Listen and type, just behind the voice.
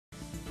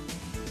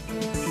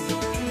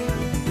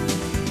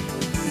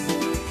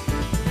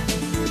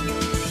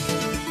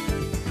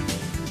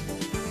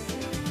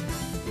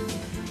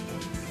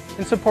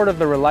In support of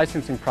the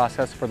relicensing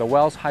process for the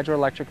Wells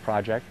Hydroelectric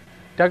project,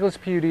 Douglas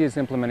PUD is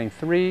implementing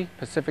 3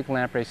 Pacific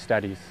lamprey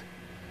studies.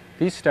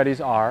 These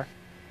studies are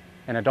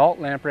an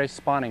adult lamprey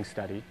spawning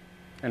study,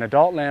 an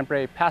adult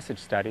lamprey passage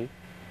study,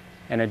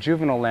 and a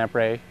juvenile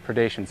lamprey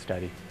predation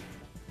study.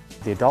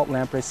 The adult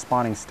lamprey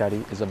spawning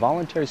study is a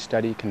voluntary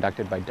study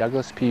conducted by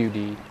Douglas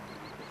PUD.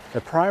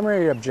 The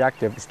primary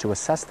objective is to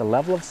assess the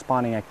level of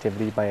spawning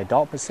activity by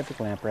adult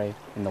Pacific lamprey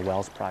in the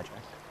Wells project.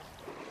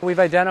 We've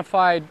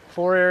identified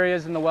 4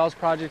 areas in the Wells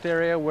project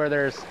area where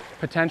there's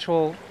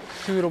potential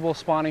suitable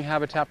spawning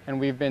habitat, and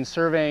we've been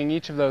surveying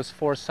each of those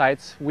 4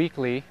 sites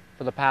weekly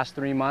for the past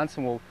 3 months,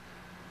 and we'll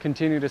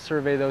continue to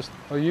survey those.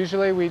 Well,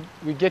 usually we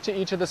get to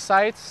each of the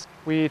sites,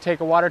 we take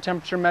a water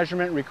temperature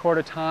measurement, record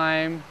a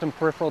time, some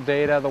peripheral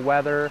data, the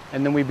weather,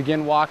 and then we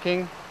begin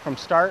walking from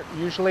start,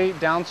 usually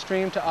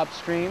downstream to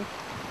upstream,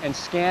 and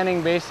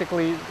scanning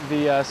basically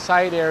the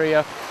site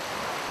area.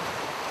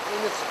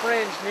 In this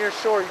fringe near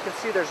shore, you can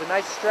see there's a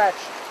nice stretch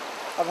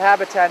of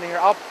habitat in here.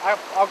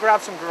 I'll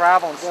grab some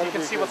gravel so you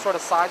can see what sort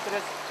of size it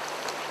is.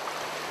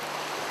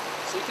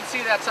 So you can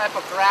see that type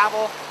of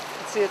gravel. You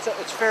can see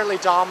it's fairly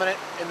dominant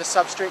in the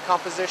substrate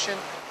composition.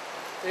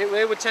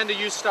 They would tend to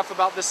use stuff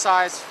about this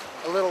size,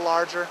 a little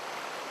larger.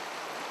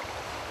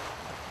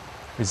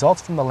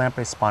 Results from the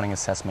lamprey spawning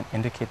assessment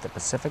indicate that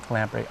Pacific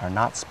lamprey are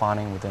not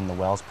spawning within the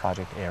Wells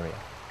project area.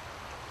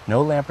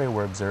 No lamprey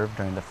were observed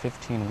during the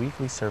 15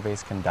 weekly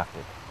surveys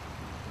conducted.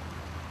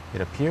 It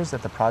appears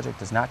that the project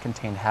does not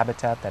contain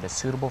habitat that is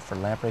suitable for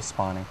lamprey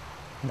spawning,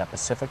 and that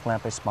Pacific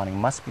lamprey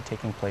spawning must be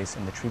taking place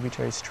in the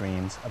tributary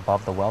streams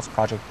above the Wells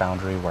project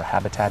boundary where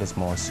habitat is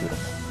more suitable.